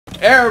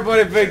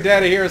Everybody, Big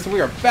Daddy here. So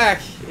we are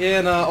back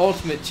in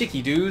Ultimate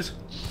Chicky Doos.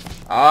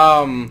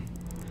 We're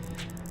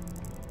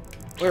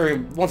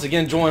once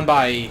again joined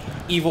by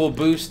Evil,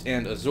 Boost,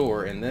 and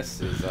Azure, and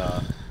this is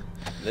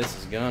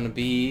gonna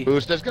be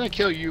Boost. That's gonna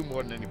kill you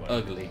more than anybody.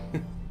 ugly.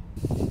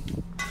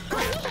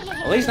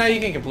 At least now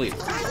you can complete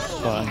it.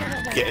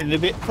 I'm getting a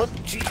bit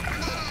punchy.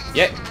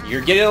 Yeah,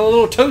 you're getting a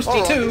little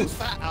toasty too. Who's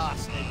fat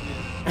ass?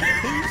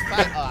 Who's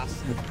fat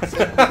ass?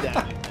 Settle down in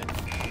there.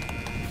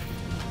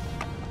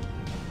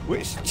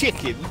 Which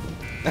chicken?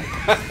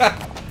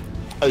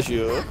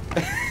 Azure.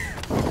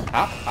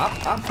 Hop, hop,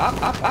 hop, hop,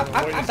 hop, hop,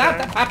 hop,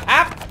 hop, hop,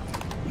 hop.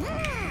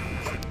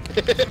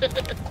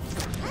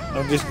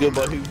 I'm just good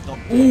by who's not.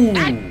 Ooh,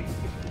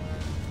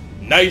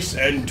 nice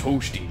and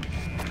toasty.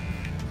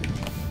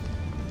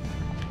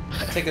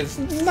 Take a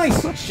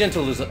nice,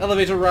 gentle as an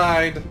elevator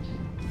ride,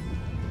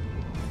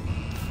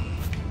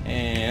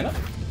 and up,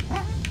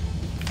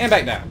 and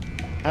back down.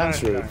 And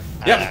through.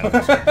 Yep.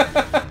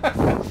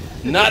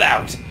 Not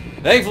out.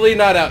 Thankfully,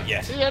 not out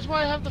yet. See, that's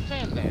why I have the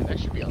fan there. That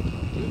should be on.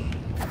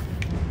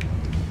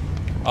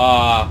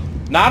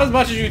 Not as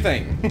much as you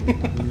think.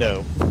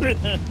 No.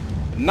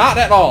 Not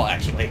at all,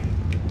 actually.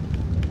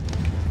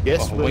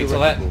 Yes. Oh, wait till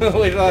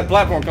that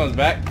platform comes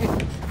back.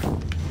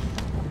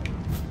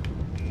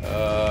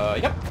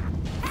 Yep.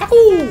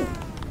 Yahoo!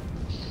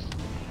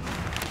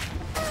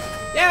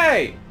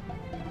 Yay!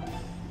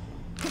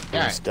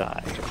 Let's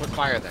die. Put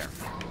fire there.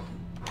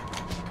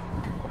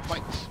 Or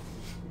fights.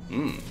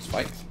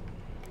 Spikes.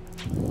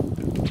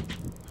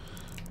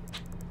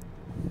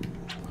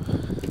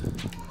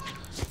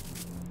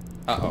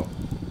 Uh-oh.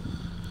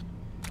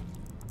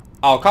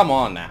 Oh, come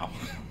on now.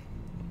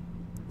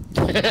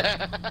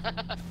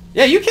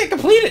 Yeah, you can't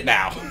complete it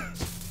now.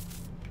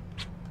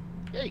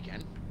 Yeah, you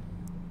can.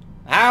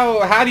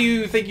 How do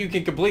you think you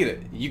can complete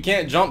it? You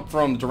can't jump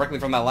directly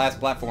from that last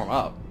platform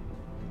up.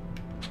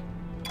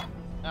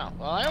 Oh,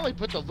 well, I only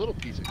put the little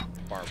piece of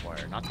barbed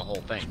wire, not the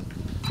whole thing.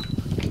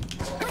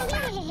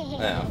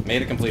 Yeah,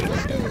 made it completable.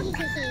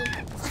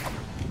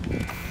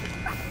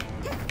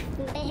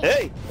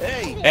 Hey,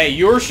 hey. Hey,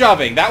 you're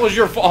shoving. That was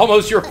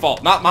almost your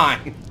fault, not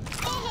mine.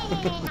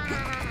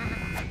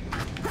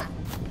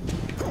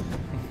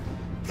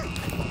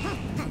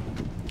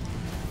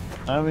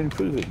 I'm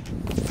improving.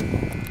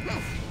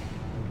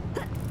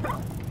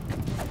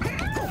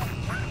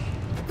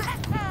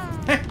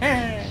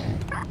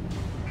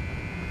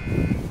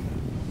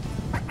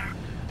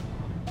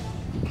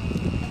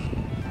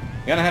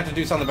 You're gonna have to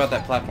do something about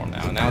that platform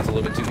now. Now it's a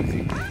little bit too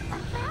easy.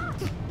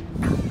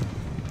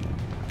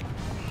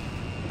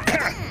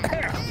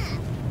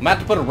 I'm gonna have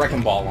to put a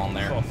wrecking ball on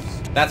there.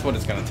 That's what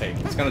it's gonna take.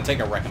 It's gonna take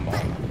a wrecking ball.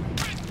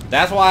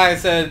 That's why I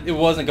said it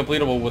wasn't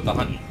completable with the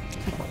honey.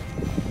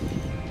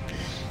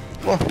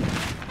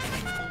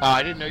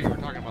 I didn't know you were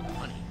talking about the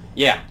honey.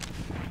 Yeah.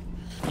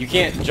 You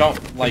can't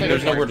jump, like,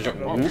 there's nowhere to jump.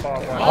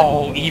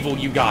 Oh, Evil,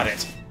 you got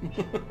it.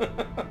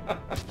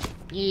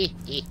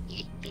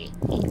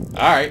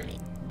 Alright.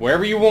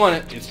 Wherever you want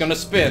it, it's gonna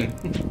spin.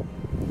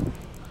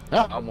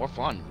 Oh, more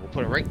fun. We'll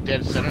put it right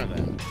dead center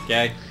then.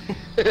 Okay.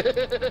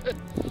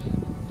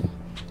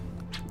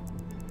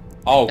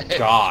 Oh,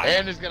 God.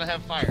 And it's gonna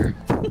have fire.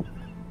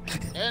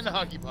 And the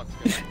hockey puck's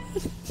gonna.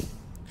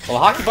 Well,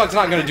 the hockey puck's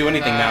not gonna do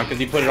anything now because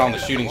he put it on the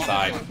shooting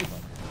side.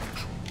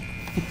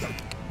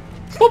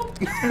 Whoop.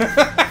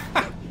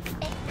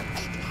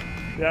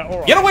 Yeah,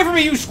 alright. Get away from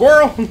me, you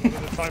squirrel!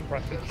 Time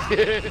pressure.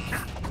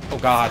 Oh,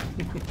 God.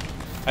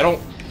 I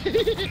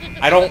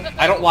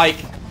don't like.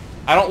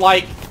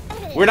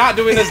 We're not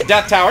doing this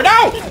death tower.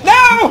 No!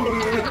 No!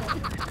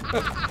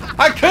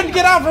 I couldn't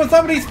get out from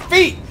somebody's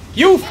feet!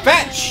 You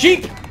fat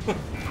sheep!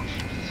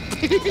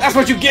 That's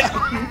what you get!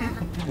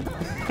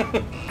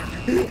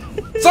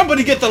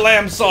 Somebody get the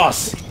lamb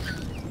sauce!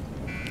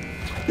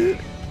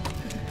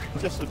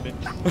 Just a bit.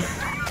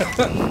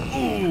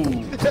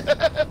 Ooh.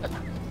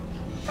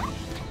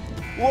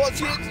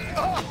 Watch it!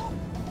 Oh.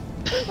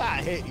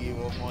 That hit you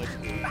on my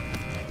screen.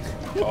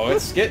 Oh,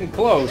 it's getting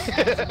close. It's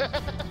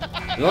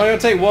only gonna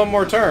take one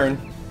more turn.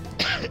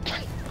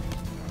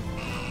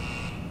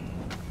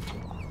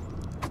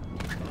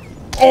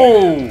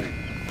 Oh!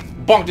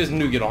 Bonked his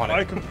nougat on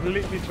I it.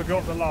 completely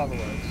forgot the lava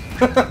words.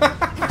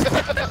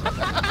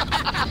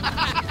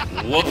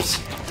 Whoops.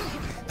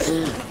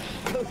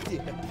 Oh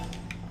dear.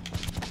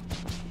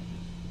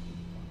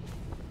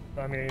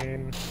 I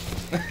mean...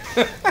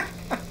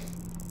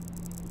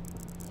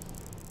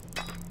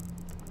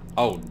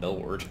 Oh,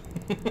 Lord.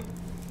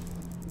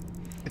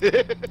 He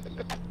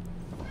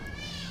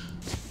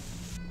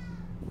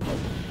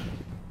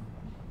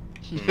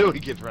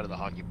gets rid of the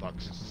hockey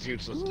pucks. It's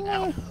useless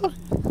now.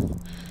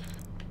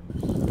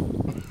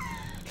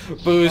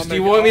 Boost, do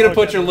you want me to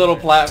put your little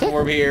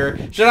platform here?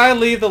 Should I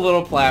leave the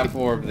little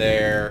platform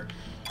there?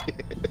 I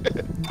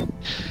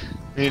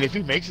mean, if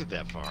he makes it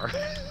that far.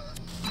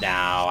 No,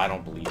 I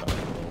don't believe I will.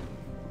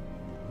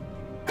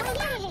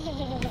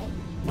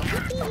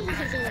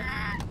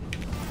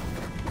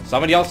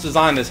 Somebody else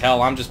designed this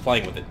hell, I'm just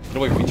playing with it. Get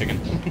away from me, chicken.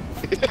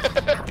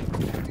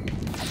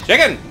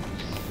 Chicken!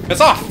 Piss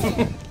off!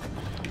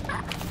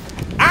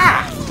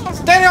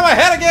 Standing on my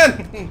head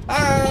again!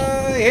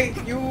 I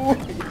hate you!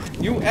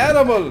 You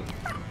animal!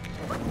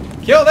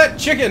 Kill that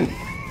chicken!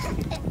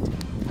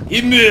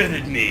 He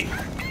murdered me!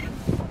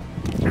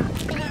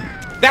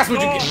 That's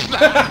what you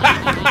get!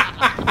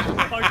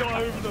 I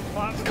got over the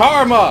platform.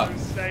 Karma!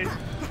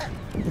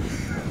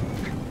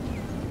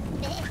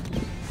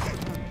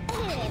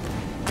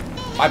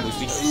 Bye,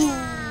 Boosty.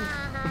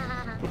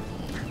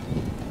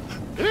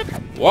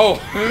 Whoa!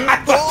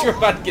 I thought you were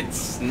about to get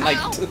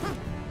sniped.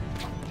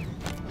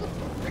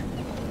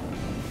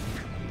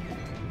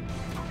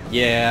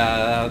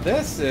 Yeah,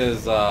 this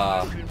is,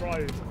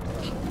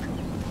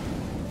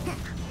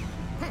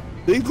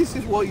 This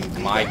is what you do.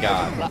 my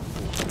god.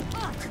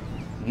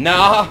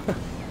 Nah!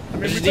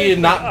 I just needed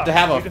not to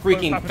have a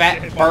freaking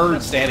fat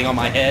bird standing on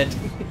my head.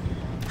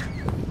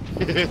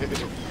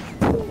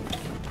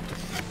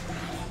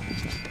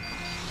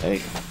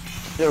 Hey,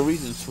 there are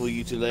reasons for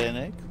you to lay an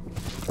egg.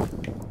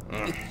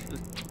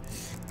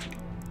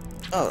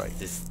 Alright.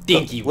 This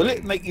stinky Will one.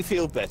 it make you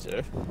feel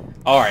better?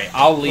 Alright,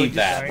 I'll leave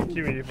that. Thank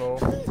you, Evil.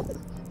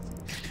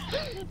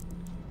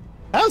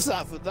 How's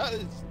that for that?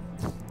 Is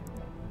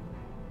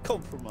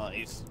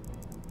compromise.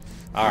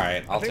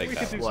 Alright, I'll I think take we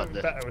that. could do What,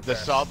 something better with the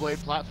this. saw blade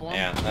platform?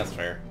 Yeah, that's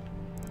fair.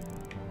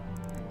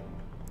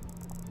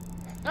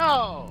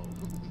 No!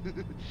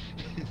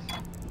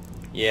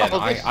 Yeah,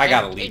 no, Oh, this I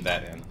gotta thing. leave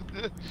that in.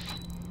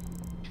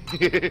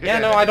 Yeah,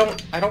 no, I don't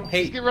Just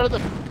hate. get rid of the.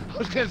 I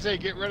was gonna say,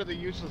 get rid of the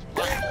useless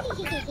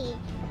platform.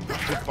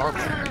 Too far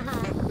back.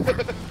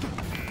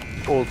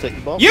 Or take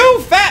the bomb.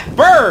 You fat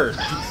bird!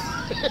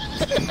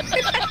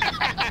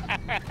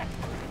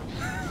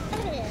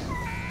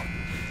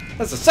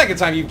 That's the second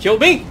time you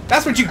killed me.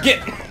 That's what you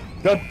get.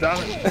 God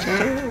damn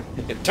it.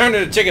 It turned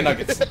into chicken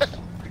nuggets.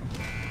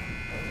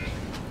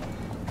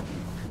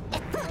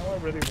 Oh, I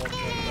really want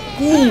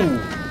that. Ooh.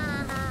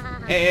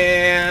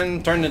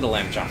 And turned into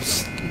lamb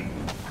chops.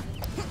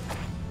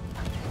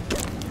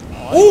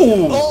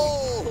 Ooh.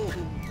 Oh!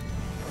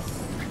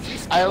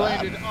 I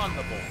landed on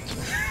the bolt.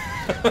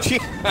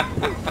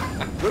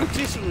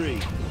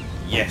 Rotisserie.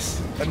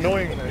 Yes.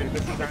 Annoyingly,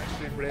 this is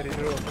actually really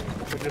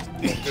doable. We're just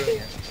not doing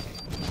it.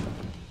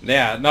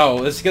 Yeah,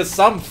 no, it's because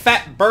some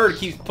fat bird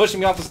keeps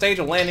pushing me off the stage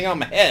and landing on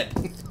my head.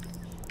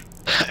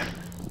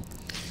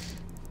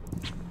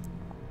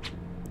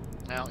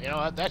 Well, you know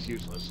what? That's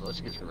useless. So let's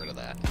get rid of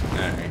that.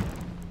 Alright.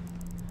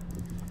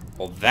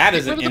 Well, that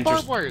is Get an rid of the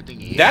barbed interesting.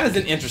 wire thingy. That is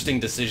an interesting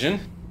decision.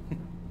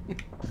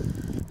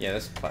 Yeah,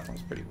 this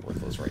platform's pretty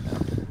worthless right now.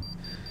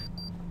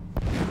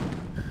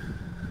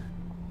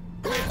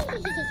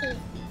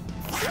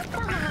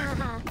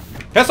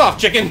 Piss off,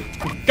 chicken!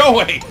 Go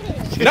away!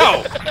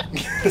 No!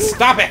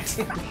 Stop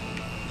it!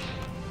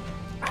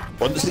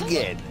 Once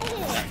again,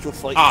 natural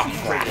fight Ah,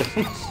 between crap.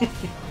 predators.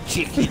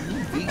 Chicken.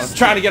 I was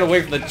trying to get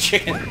away from the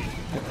chicken.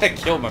 I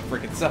killed my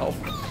freaking self.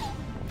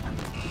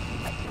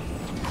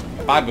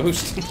 Bye,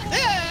 Boost.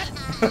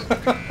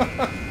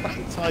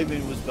 The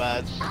timing was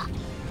bad.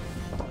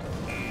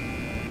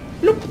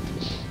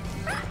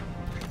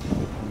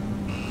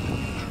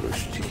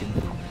 Roast chicken.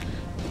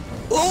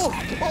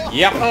 Oh!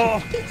 Yep.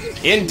 Oh,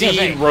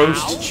 Indeed,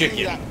 roast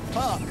chicken.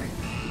 Fuck.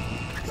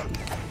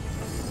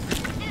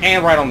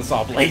 And right on the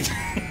saw blade.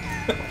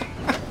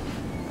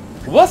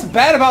 What's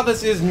bad about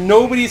this is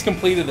nobody's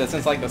completed this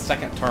since like the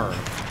second turn.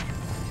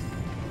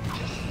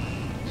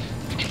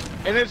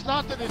 And it's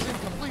not that it's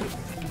incomplete.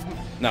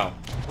 No.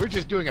 We're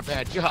just doing a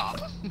bad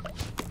job.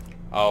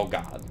 Oh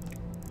god.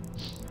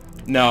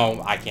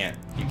 No, I can't.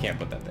 You can't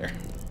put that there.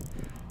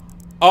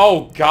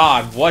 Oh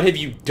god, what have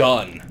you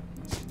done?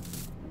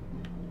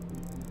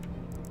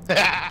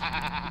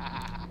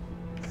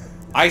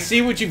 I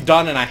see what you've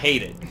done and I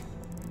hate it.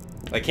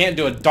 I can't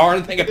do a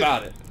darn thing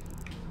about it.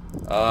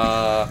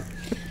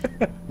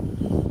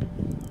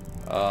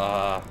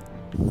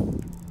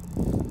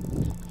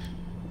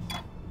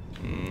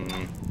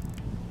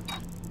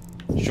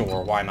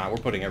 Sure, why not? We're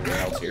putting everything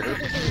else here.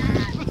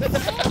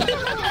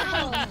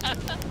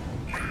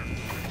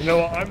 you know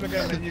what? I'm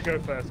gonna let you go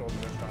first on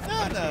this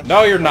time. No, no.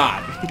 No, you're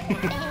not.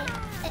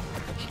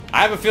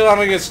 I have a feeling I'm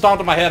gonna get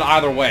stomped on my head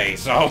either way,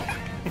 so...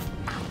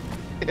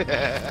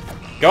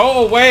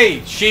 Go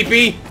away,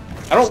 sheepy!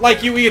 I don't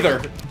like you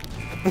either.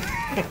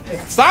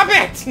 Stop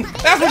it!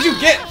 That's what you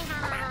get!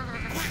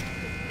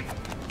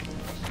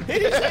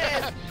 Hit his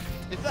head!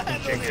 It's a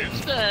handle.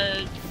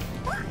 Stay.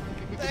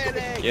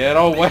 Get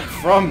away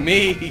from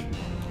me!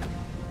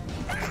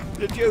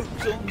 The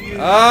joke's on you.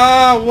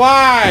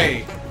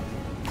 Why?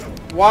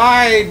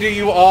 Why do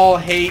you all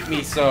hate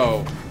me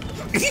so?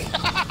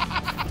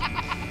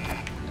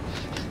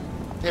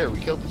 There, we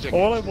killed the chicken.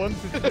 All I wanted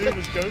to do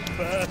was go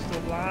first or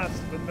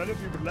last, but none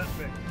of you would let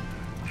me.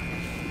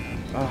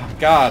 Oh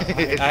god,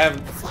 I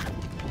have...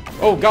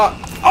 Oh god.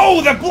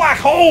 Oh, the black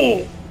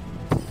hole!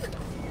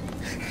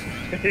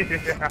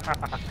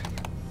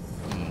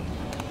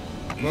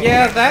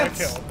 Yeah,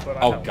 that's...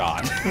 Oh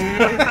god.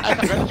 I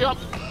tried to jump.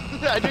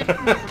 I didn't.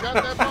 I forgot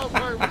that ball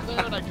where it was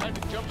there, and I tried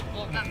to jump.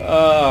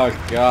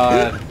 Oh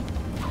god.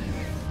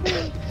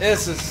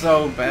 This is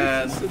so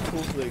bad.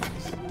 Simple things.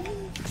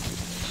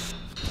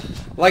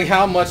 Like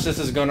how much this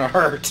is gonna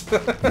hurt.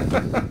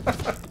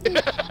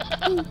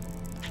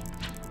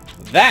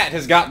 That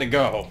has got to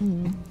go.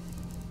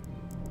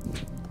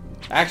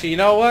 Actually, you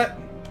know what?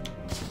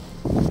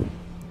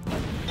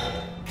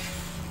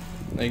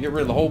 Now you get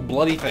rid of the whole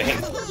bloody thing.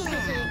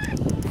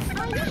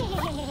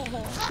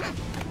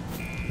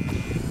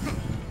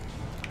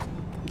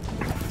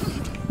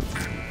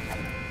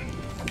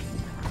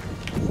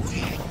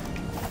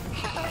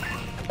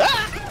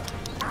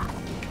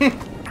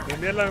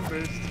 Leave me alone,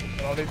 Boost.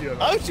 And I'll leave you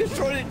alone. I was just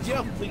trying to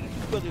jump, but you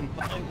got him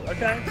behind.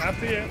 Okay,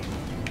 after you.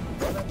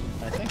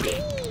 I think.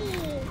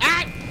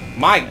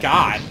 My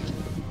God.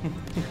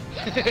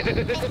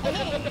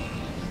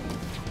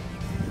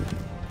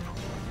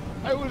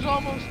 I was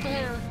almost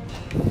there.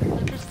 I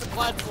missed the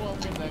platform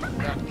and then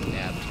got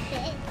stabbed.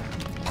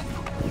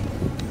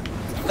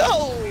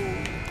 No!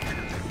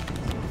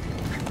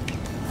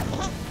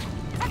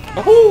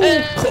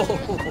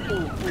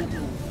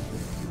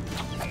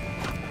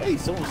 Hey,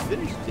 someone's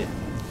finished it.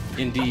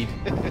 Indeed.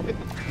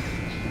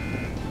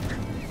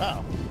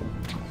 Wow.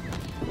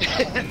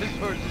 The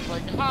sword's just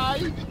like,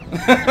 hide!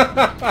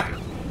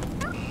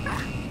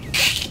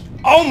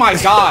 Oh my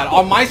God!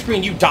 On my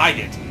screen, you died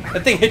it.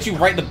 That thing hit you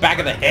right in the back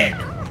of the head.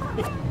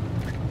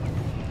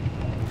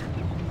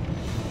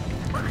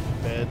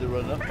 Had to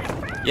run up.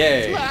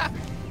 Yay!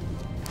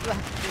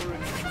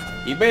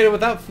 He made it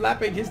without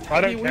flapping his I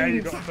tiny don't care,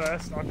 you wings. got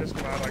first. I'm just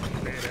glad I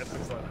completed it.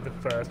 It's like the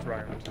first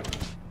round.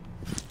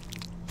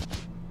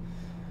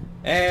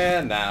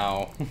 And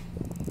now.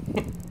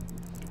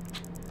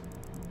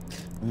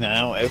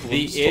 Now everyone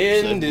The stops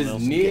end everyone is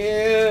else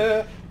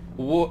near.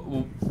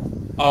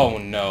 Oh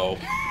no.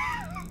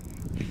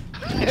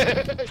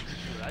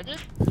 I did?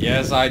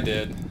 Yes, I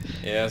did.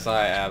 Yes,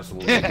 I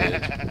absolutely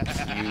did.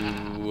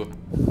 You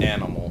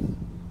animal.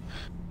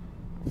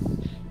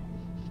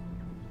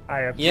 I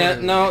have Yeah,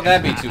 no,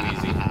 that'd be too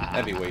easy.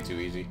 That'd be way too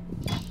easy.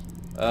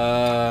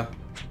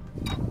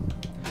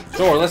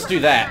 Sure, let's do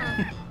that.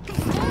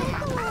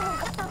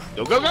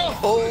 Go, go, go!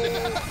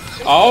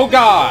 Oh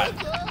God!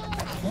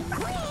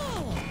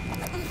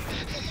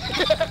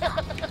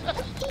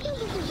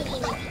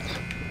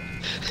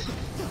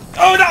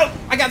 Oh no!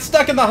 I got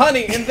stuck in the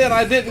honey and then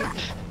I didn't.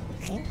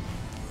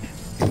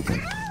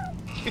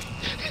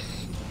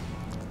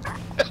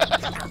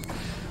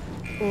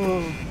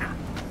 Oh,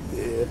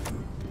 yeah.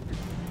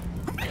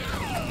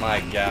 My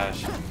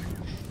gosh.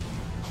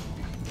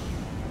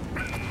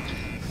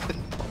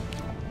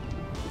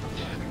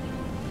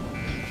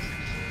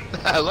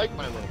 I like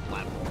my little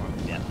platform.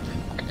 Yeah.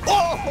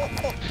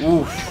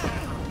 Oof.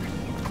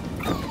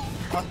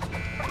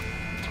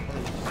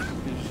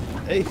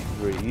 Hey,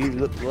 Free, you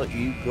look like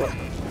you got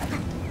them.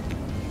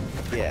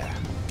 Yeah.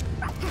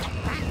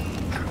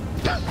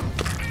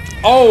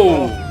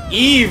 Oh,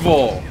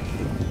 evil.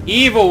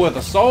 Evil with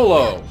a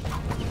solo.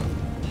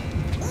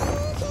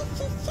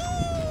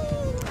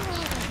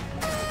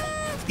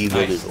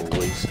 Evil Nice. is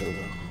always solo.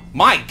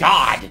 My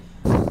God.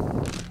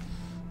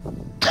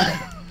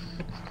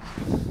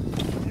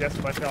 Yes,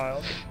 my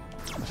child.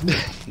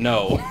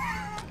 No.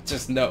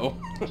 Just no.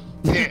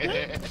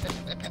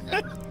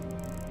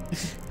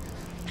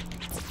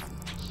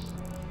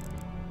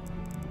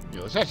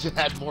 Yo, let's actually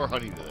add more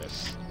honey to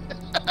this.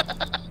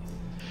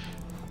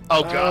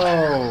 Oh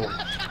God.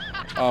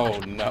 Oh. Oh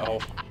no.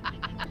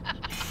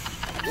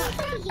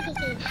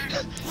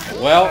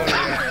 Well.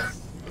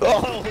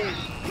 Oh,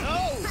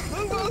 no!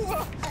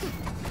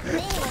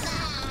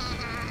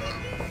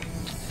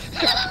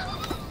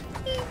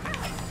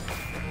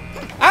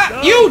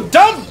 Ah, you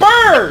dumb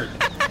bird!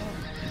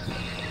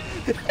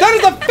 That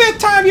is the 5th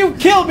time you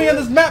killed me in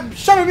this map,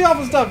 shoving me off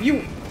and stuff,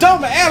 you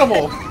dumb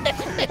animal!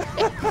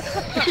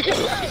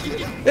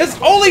 It's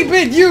only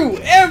been you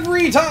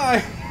every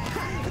time!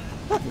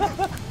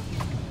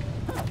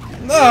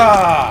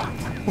 Ah!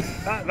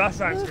 That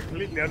sounds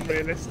completely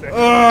unrealistic.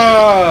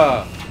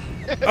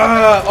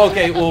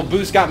 Okay, well,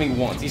 Boost got me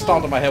once. He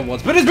stomped on my head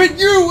once, but it's been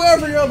you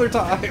every other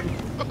time!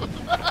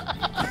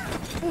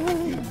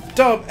 You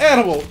dumb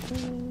animal!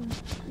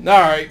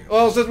 Alright,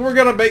 well, since we're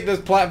gonna make this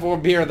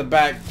platform here in the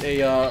back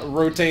a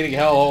rotating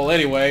hellhole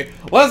anyway,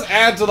 let's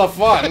add to the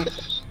fun!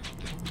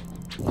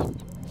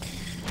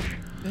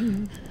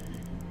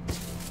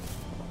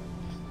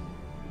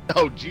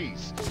 Oh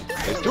jeez.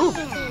 There's 2 of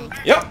them.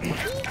 Yep!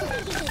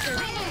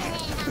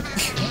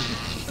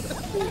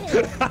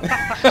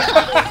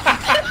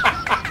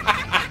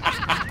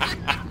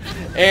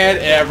 And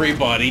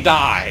everybody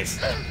dies!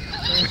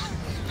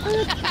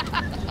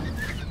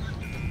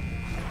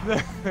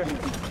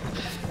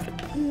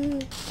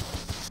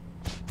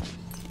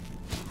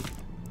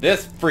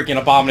 This freaking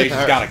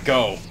abomination's gotta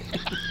go.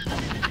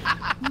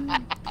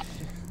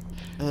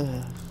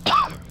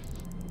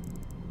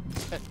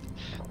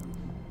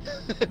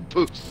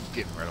 Boots is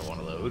getting rid of one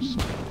of those.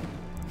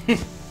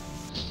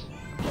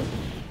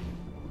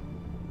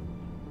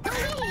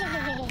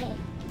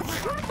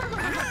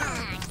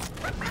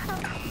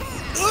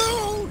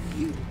 Oh,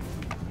 you.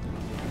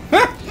 I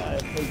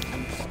hate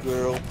you,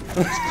 squirrel.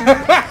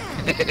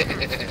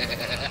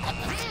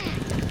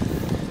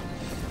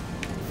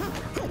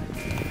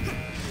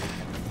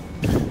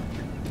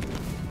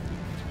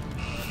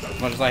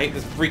 much as I hate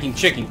this freaking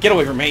chicken. Get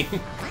away from me.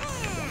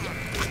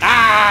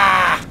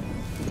 Ah!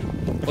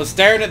 Was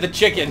staring at the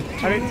chicken.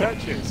 I didn't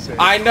touch it, so.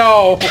 I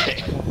know.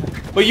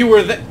 But you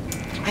were the...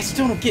 I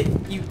still don't get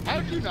you.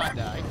 How did you not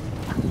die?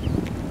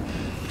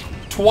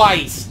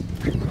 Twice.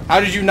 How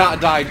did you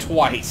not die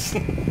twice?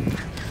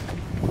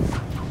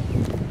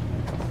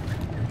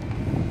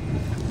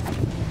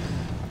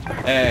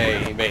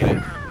 Hey, you made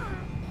it.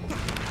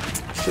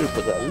 Should have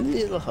put that a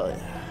little higher.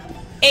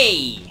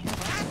 Hey!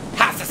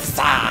 Ha sa sa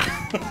sa!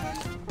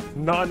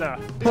 Nana.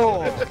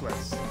 Oh.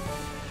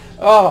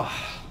 Oh.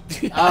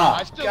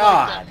 I still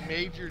God. like that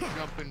major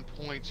jump in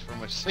points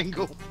from a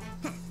single.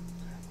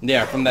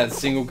 Yeah, from that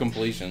single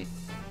completion.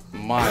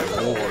 My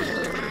lord.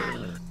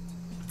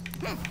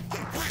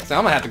 So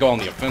I'm gonna have to go on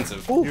the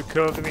offensive. You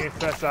killed me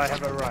first, I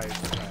have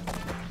arrived.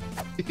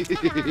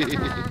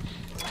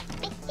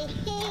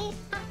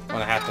 I'm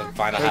gonna have to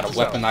find out how to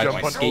weaponize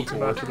Jump my on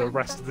Ultima skateboard. for the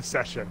rest of the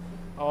session.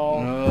 Oh.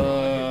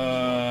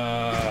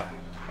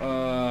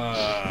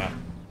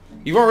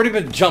 You've already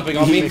been jumping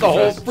on me the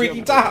whole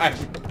freaking time.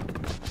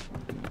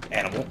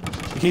 Animal.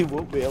 He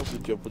won't be able to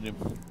jump on him.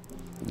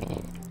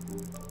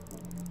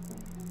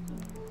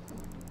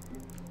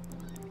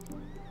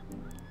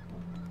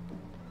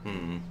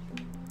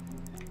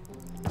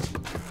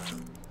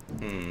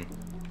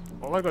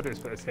 All I gotta do is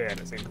put this here and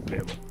it's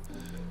incompletable.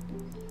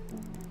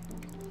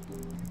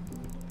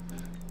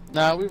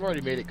 Nah, we've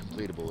already made it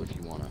completable if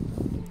you wanna.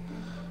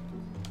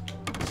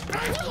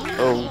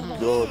 Oh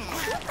god.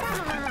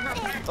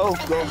 Oh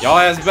god. Y'all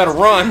ass better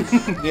run.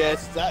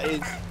 Yes, that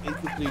is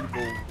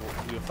incompletable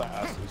for your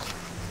fat asses.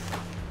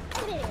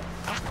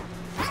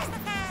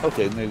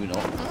 Okay, maybe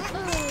not.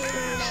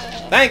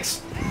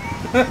 Thanks.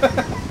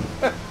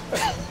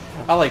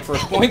 I like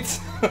first points.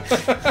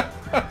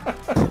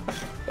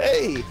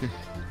 Hey!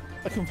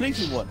 I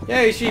completed one.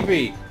 Yay,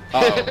 sheepy.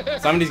 Uh-oh.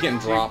 Somebody's getting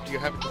dropped. You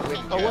haven't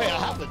completed Oh yet. wait, I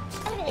haven't.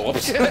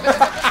 Whoops.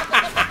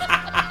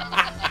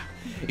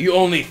 You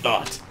only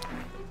thought.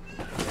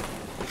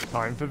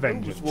 Time for Just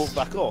vengeance. walk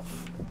back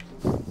off.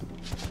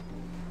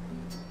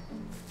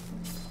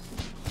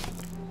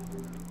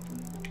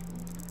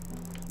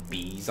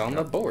 Bees on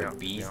the board.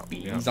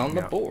 Bees on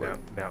the board.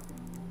 Yeah.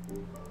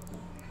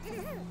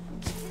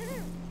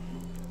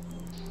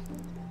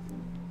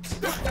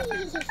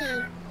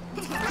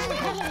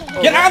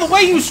 Get out of the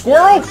way, you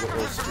squirrel! That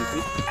was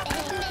stupid.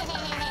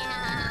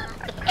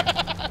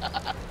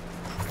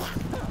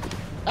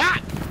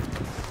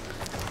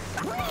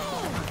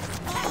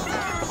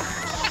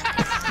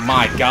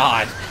 My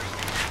god.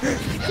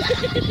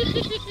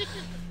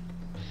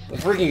 The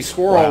freaking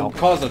squirrel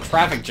caused a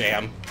traffic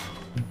jam.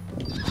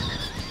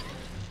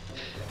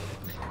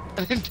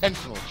 An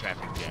intentional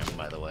traffic jam,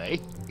 by the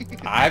way.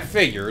 I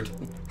figured.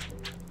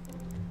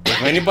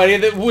 If anybody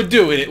that would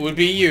do it, it would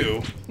be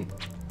you.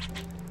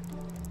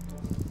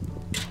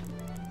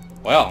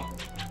 Well.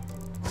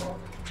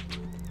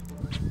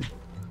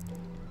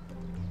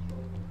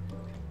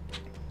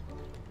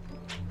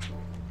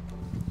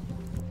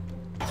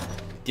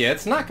 Yeah,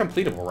 it's not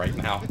completable right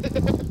now.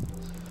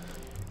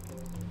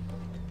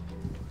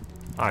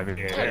 I mean,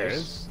 it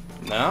is.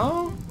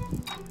 No?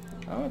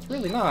 Oh, it's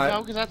really not.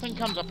 No, because that thing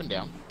comes up and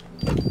down.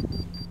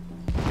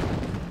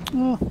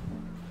 Oh.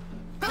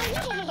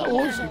 That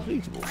was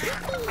completable.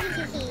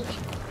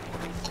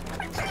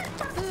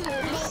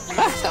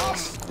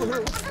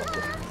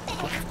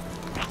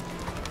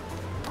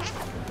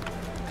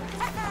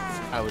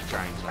 I was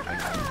trying something.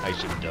 I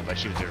shouldn't have. I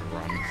should have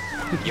run.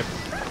 Yep.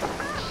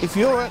 If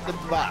you're at the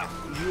back,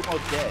 you are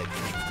dead.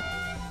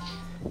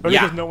 Only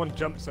Yeah. because no one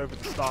jumps over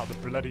the start of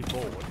the bloody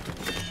board.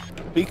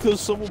 Because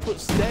someone put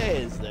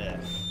stairs there.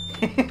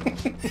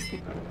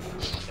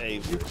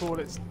 Hey, You call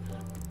it...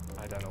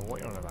 I don't know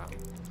what you're on about.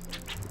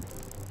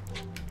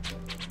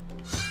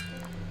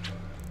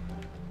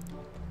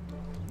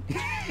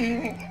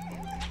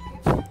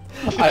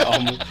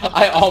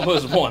 I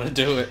almost want to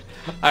do it.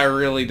 I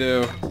really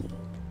do.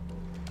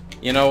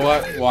 You know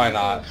what? Why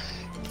not?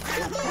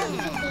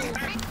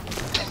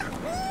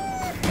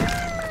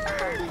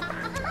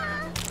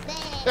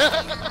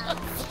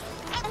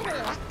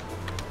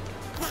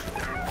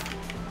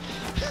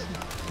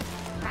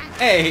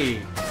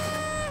 Hey!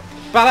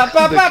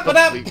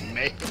 Ba-da-ba-ba-ba-da! Complete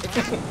mate.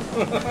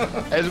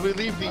 As we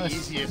leave the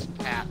easiest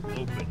path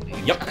open. the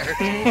Yep.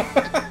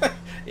 entire-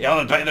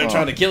 Yeah, they're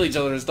trying to kill each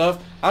other and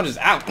stuff. I'm just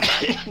out.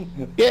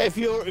 yeah, if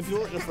you're at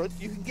the front,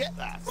 you can get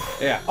that.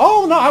 Yeah.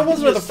 Oh no, I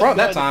wasn't at the front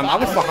that time. I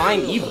was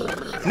behind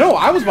Eber. No,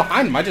 I was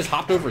behind him. I just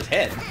hopped over his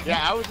head. Yeah,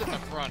 I was at the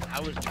front. I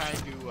was trying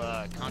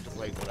to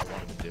contemplate what I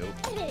wanted to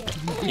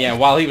do. Yeah,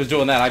 while he was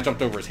doing that, I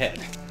jumped over his head.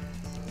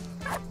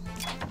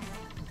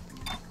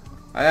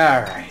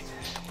 Alright.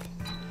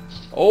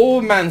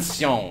 Oh,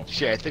 mansion.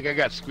 Shit, I think I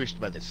got squished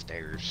by the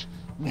stairs.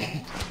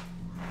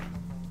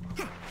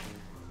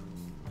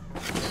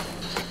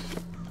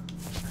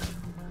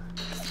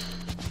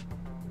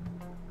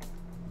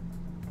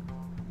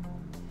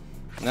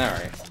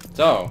 Alright.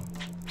 So,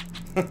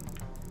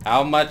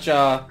 how much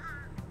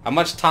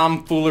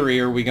tomfoolery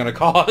are we gonna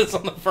cause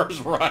on the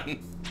first run?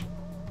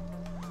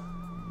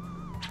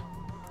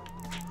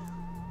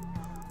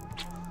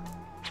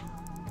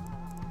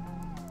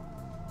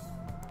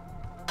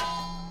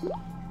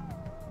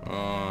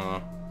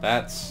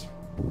 That's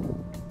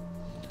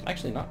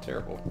actually not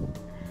terrible.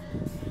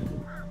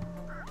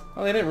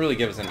 Well, they didn't really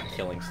give us any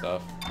killing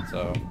stuff,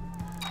 so...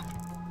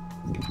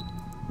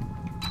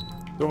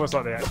 It's almost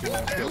like they actually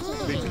want to kill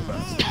Beacon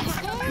first.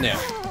 Yeah.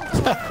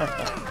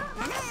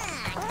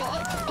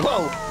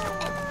 Whoa!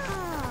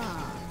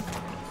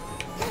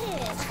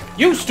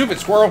 You stupid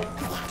squirrel!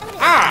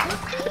 Ah!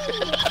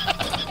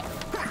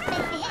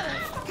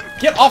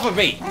 Get off of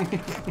me!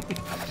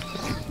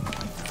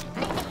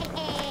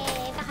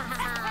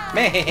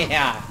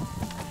 Man!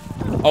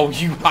 Oh,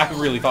 you! I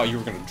really thought you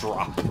were gonna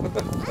drop.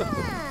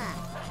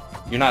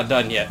 You're not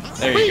done yet.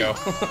 There you go.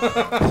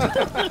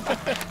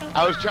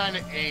 I was trying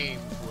to aim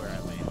where I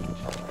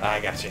landed. I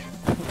got you.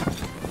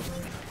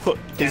 Put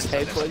his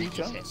head where he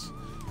jumps.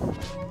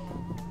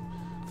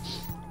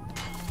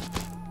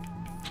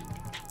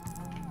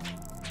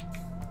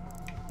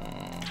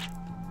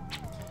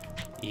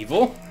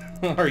 Evil?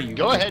 Are you?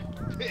 Go ahead.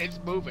 It's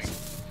moving.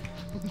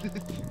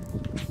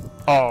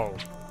 Oh.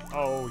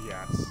 Oh,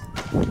 yes.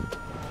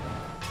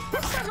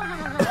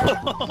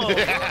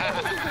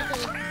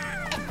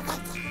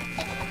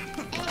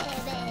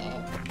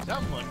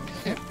 Someone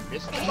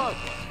missed the bug.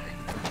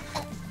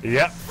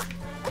 Yep.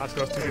 That's because I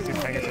was too busy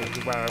paying attention to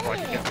wherever I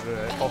could get to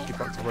the hockey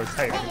puck to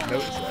rotate. I didn't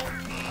notice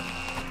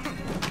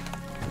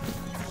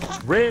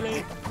it.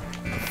 Really?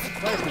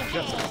 Where's the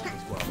justice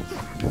as well?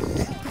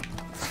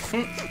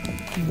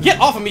 Get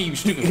off of me, you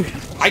stupid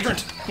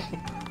hydrant!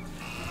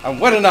 I'm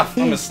wet enough.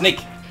 I'm a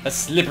snake. A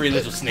slippery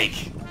little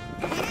snake.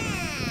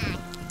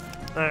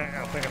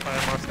 I think I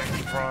found my second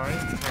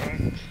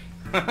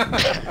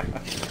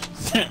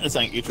surprise.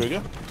 Thank you,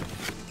 Trigger.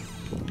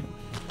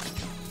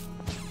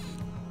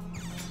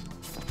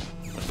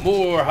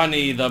 More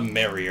honey, the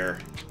merrier.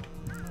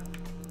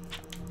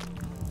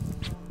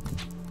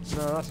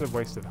 No, that's a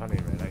waste of honey,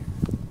 really.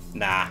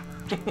 Nah.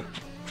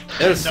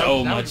 There's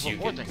so That much was you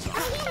before can... things are-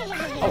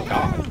 Oh,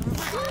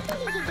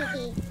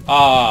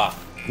 God.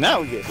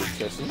 Now it gets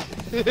interesting.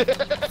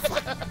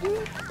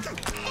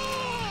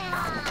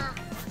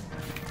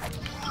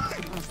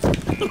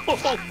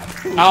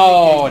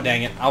 Oh,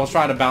 dang it. I was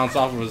trying to bounce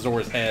off of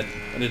Azor's head,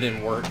 and it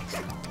didn't work.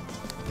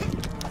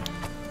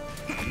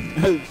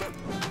 Didn't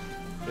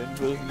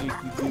really need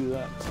to do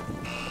that.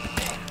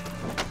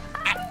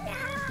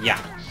 Yeah.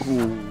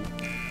 Ooh.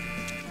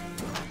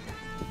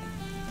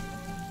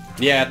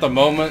 Yeah, at the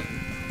moment,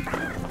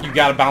 you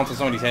gotta bounce on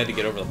somebody's head to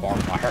get over the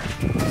bonfire.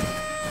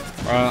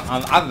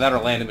 Either that or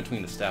land in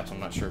between the steps. I'm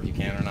not sure if you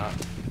can or not.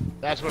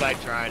 That's what I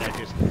tried. I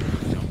just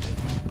jumped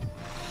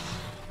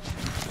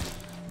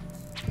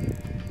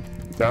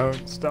in.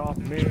 Don't stop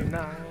me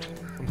now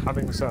from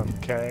having some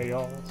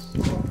chaos.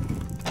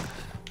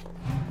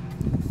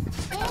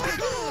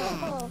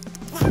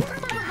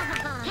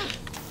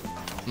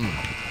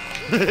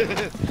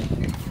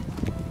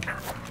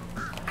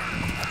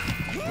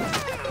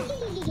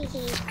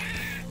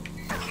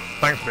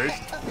 Thanks,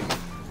 Boost.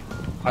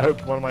 I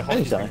hope one of my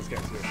hockey things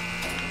gets you.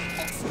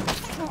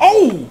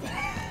 Oh!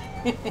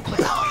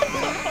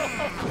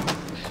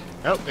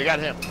 Nope, they got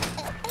him.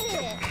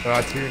 There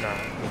are two now.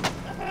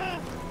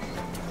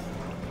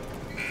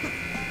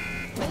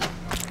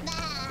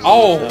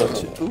 Oh!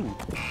 Ooh.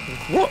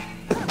 What?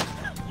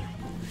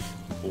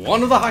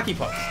 One of the hockey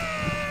pucks.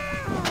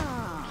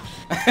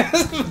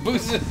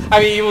 I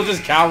mean, he was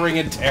just cowering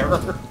in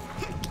terror.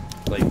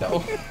 Like,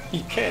 no,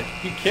 you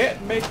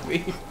can't make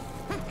me.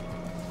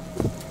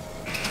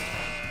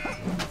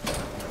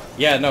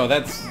 Yeah, no,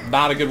 that's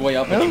not a good way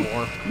up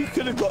anymore. You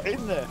could have got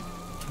in there.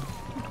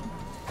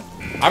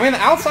 I mean, the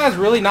outside's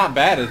really not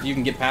bad if you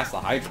can get past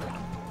the Hydra.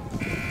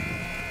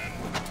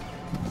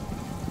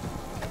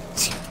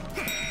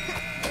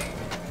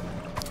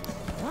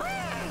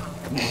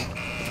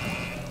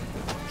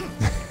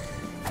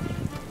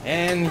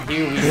 And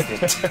here we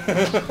sit.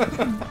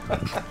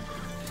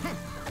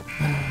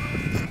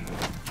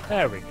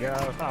 There we go.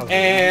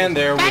 And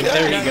there he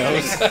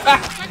goes.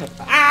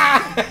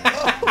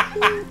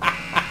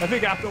 I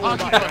think after all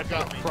Hockey that, puck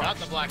got me, not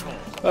the black hole.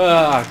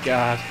 Oh,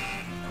 God.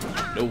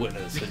 No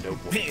winners and no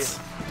points.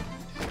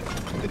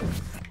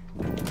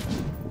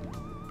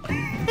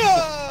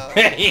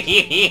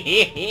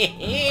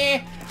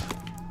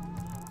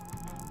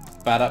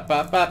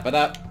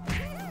 Ba-da-ba-ba-ba-da.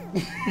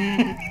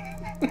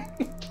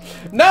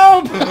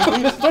 No!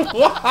 Mr.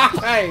 Why?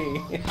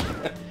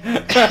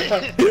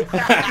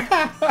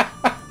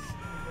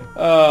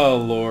 Oh,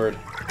 Lord.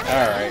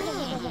 Alright.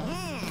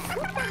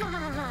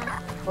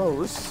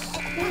 Oh, this.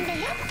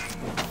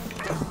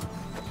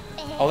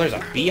 Oh, there's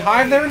a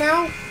beehive there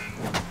now?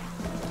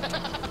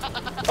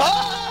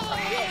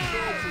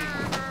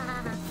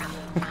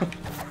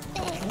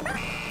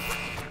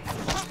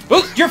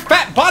 Boost, your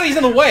fat body's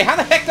in the way! How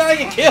the heck did I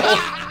get killed?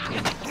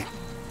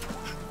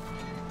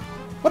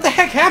 What the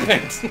heck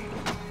happened?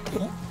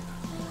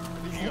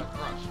 You got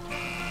crushed.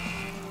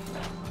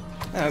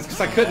 That's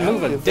because I couldn't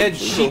move a dead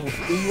sheep.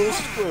 Evil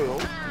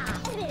squirrel.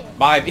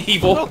 Bye,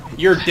 evil.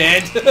 You're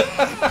dead.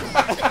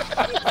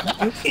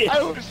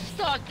 I was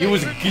stuck. He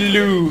was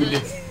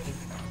glued.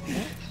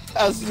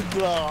 As the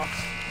glass.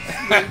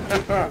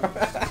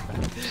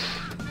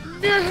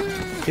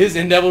 His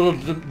inevitable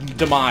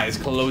demise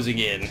closing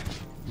in.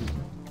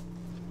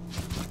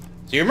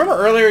 So you remember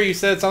earlier you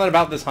said something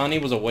about this honey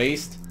was a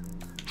waste?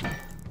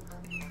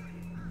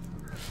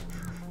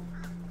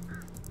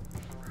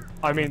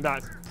 I mean,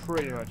 that's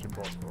pretty much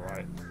impossible,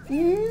 right?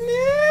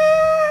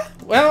 Nah.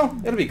 Well,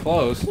 it'll be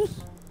close.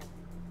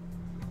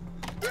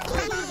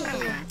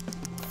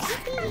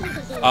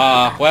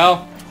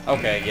 Well,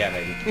 okay, yeah,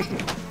 maybe.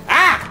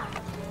 Ah!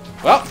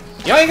 Well,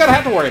 you ain't gonna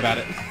have to worry about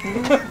it.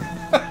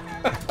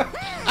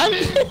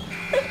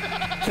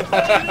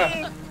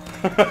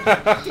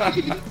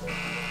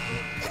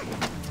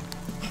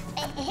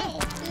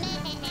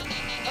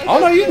 Oh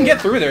no, you can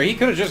get through there. He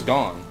could have just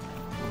gone.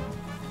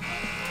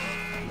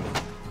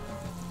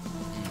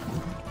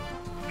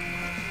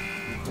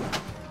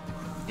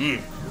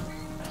 Mm.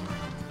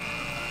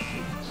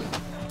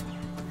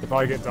 If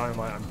I get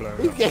dynamite, I'm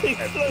blowing up everything.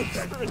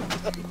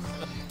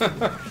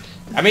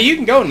 I mean, you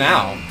can go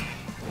now.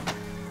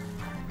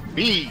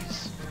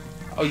 Bees.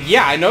 Oh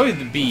yeah, I know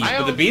the bees,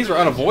 but the bees are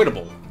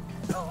unavoidable.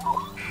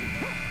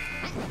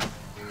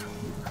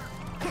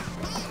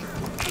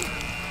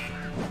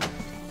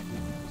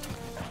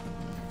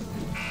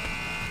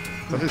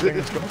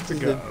 Something's got to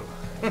go.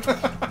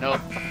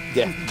 Nope.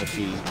 Death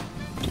machine.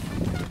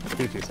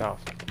 Keep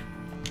yourself.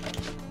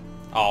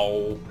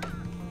 Oh,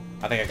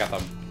 I think I got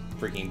the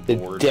freaking The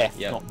board. death,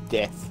 Yep. not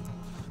death.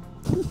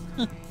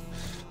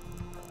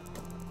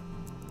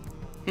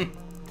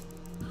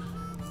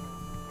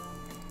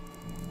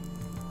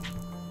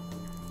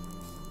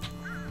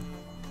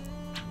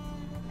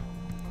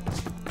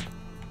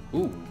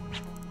 Ooh.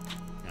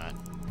 God.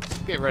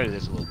 Get rid of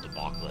this little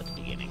debacle at the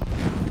beginning.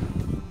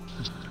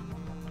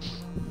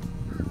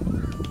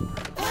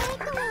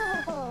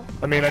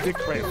 I mean, I did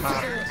create a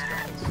map for this,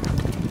 guys.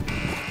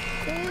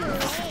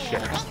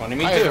 Shit, that's funny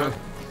me I too. know.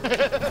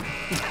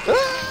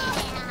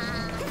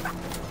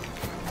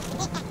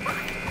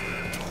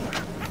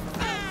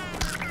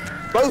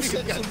 Both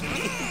sets of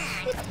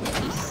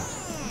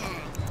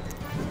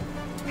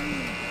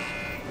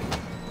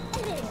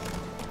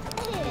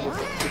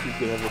He's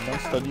gonna have a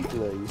nice sunny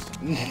glaze.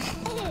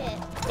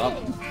 Stop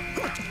it.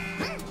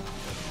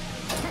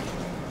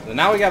 So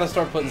now we gotta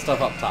start putting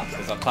stuff up top,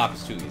 because up top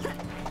is too easy.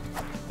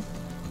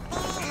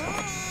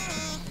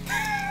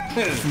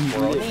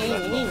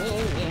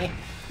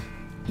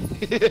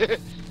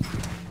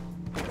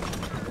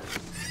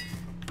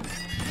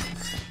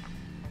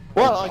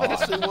 Well, I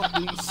guess they want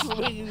the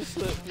swinging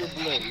circular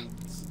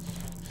blades.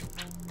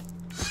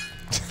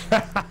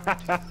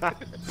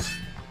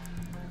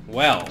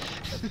 Well.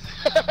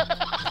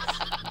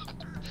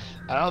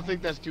 I don't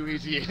think that's too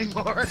easy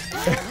anymore.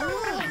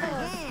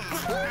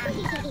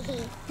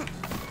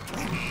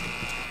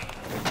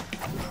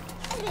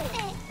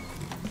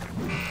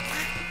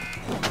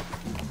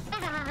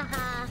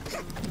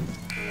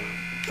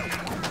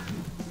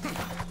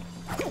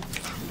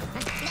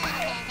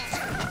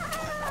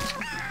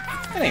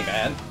 That ain't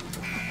bad.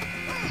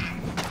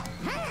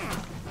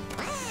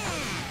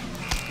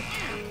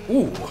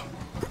 Ooh.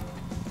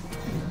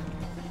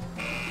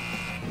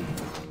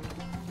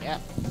 Yeah.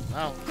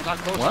 Well, it's not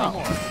close Wow.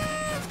 anymore.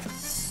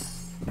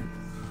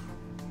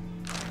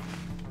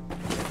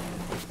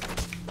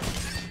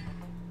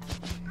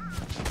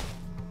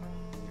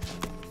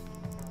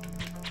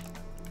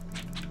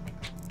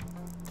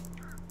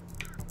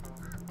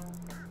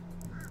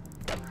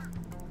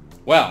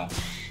 Well.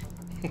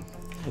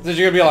 Since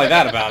you're gonna be like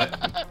that about it.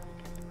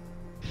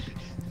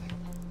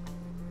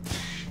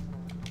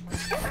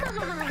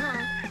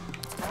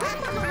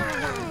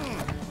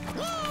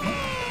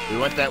 We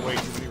went that way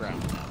too many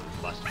rounds.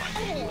 Bust my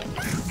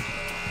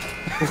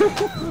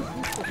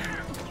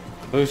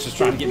Boo's just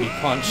trying to get me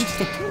punched.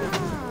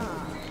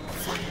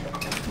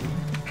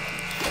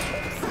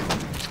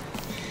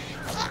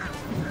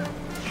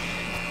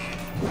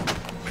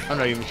 I'm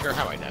not even sure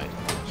how I died.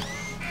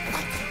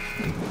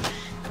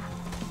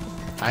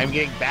 I'm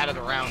getting batted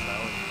around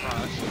though, in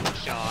front,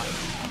 shot.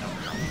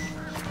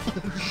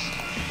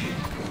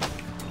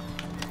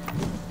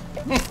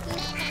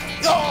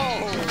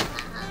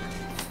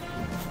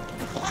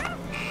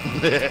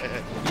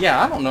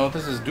 Yeah, I don't know if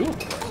this is doable.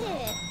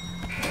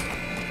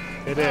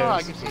 It is. Oh,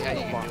 I can see how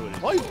you can do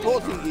it. My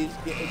body is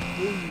getting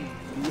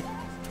moved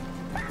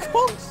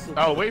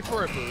constantly. Oh, wait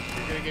for it, Boost.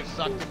 You're gonna get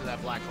sucked into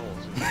that black hole.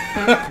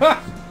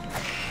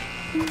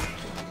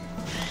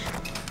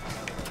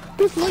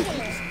 It's like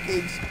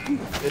it's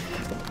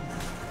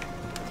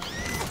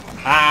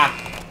Ah!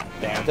 I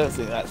Damn. don't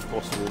think that's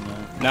possible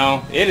now.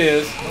 No, it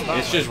is.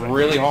 It's just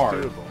really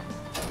hard. Doable.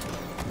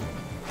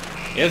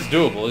 It's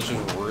doable, it's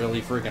just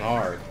really freaking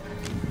hard.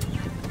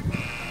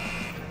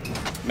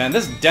 Man,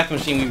 this death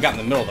machine we've got in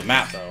the middle of the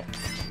map, though.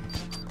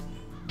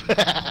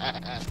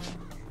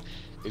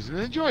 It's an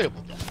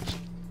enjoyable death.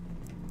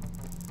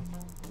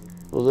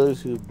 For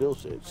those who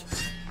built it.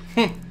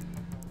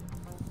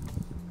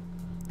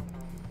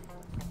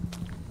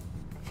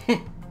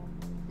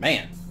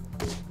 Man.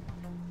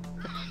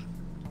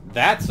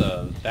 That's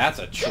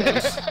a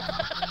choice.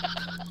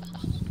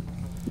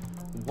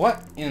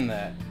 What in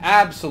the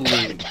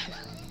absolute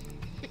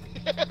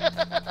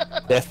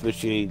Death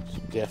machines,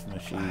 death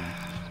machines,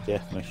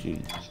 death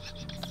machines.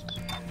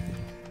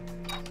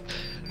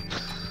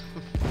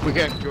 We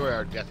enjoy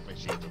our death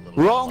machines a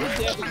little. Wrong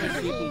death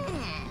machine.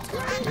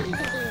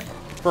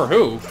 For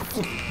who?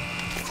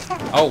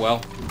 Oh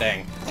well,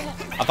 dang.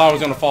 I thought I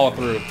was gonna follow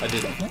through. I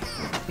didn't.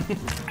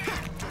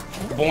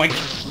 Boink.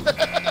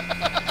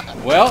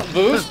 Well,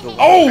 boost.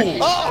 Oh!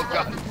 Oh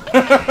god!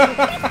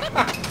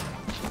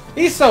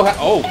 He's so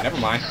oh, never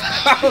mind.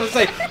 I was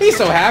gonna say, he's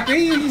so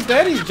happy, he's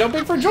dead, he's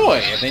jumping for joy.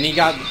 And then he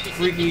got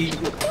freaky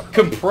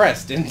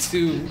compressed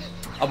into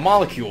a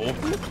molecule.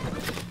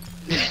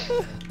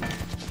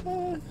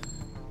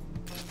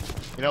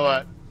 You know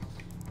what?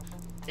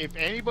 If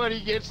anybody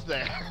gets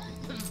there,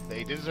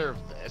 they deserve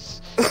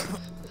this.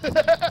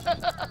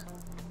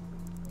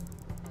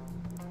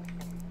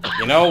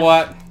 You know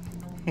what?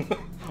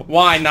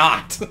 Why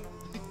not?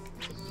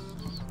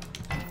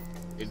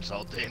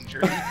 Insult to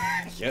injury.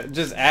 Yeah,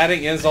 just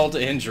adding insult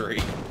to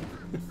injury.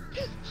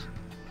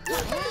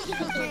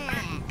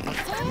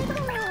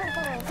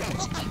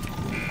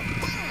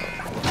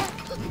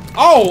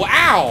 Oh,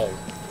 ow!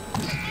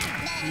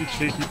 You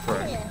cheeky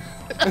prick.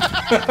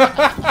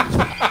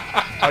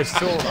 I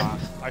saw that.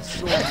 I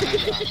saw that.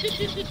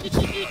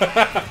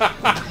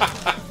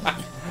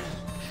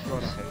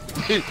 God,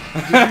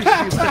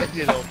 I hate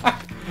you.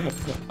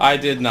 I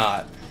did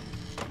not.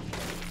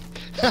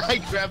 I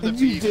grabbed the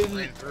piece and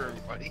ran through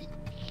everybody.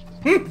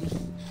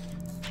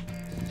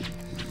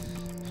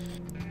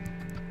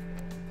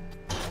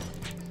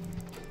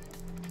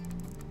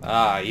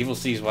 Ah, evil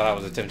sees what I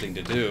was attempting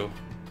to do.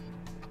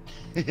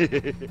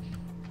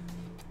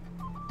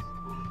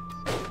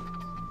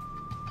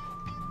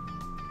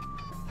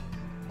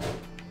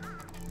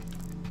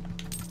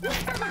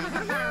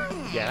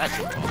 Yeah, that's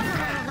it.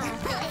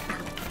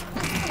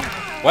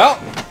 Well,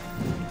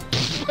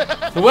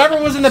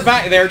 whoever was in the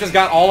back there just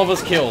got all of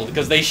us killed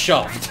because they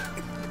shoved.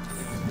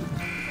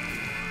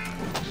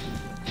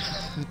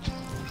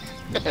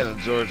 And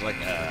George's like,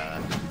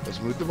 let's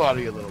move the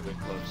body a little bit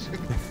closer.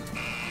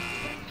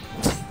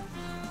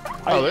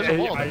 Oh, there's a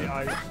wall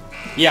there.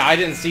 Yeah, I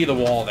didn't see the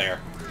wall there.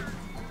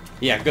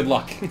 Yeah, good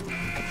luck.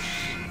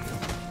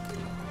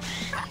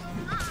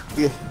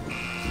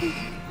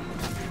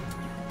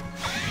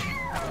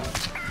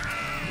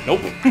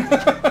 Nope.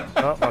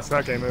 Oh, that's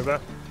that game over.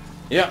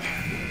 Yep.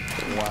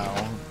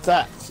 Wow,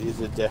 that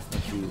is a death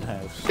machine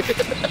house.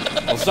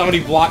 Well, somebody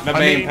blocked the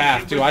main mean,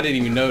 path too. I didn't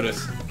even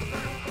notice.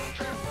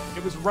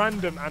 It was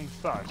random and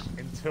fun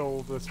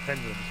until the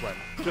pendulums went.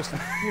 Just,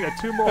 you know,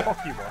 2 more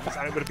hockey ones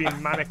and it would have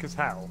been manic as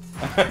hell.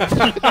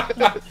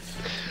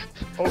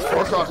 Or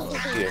crossbow.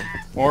 Yeah.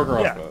 More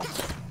Yeah.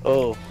 crossbows.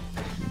 Oh.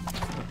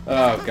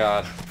 Oh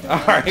god.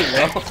 Alright,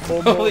 well,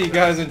 hopefully you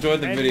guys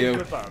enjoyed the video.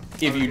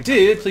 If you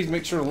did, please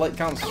make sure to like,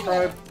 comment,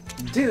 subscribe,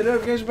 hit the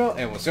notification bell,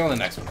 and we'll see you on the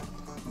next one.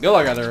 Good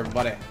luck out there,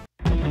 everybody.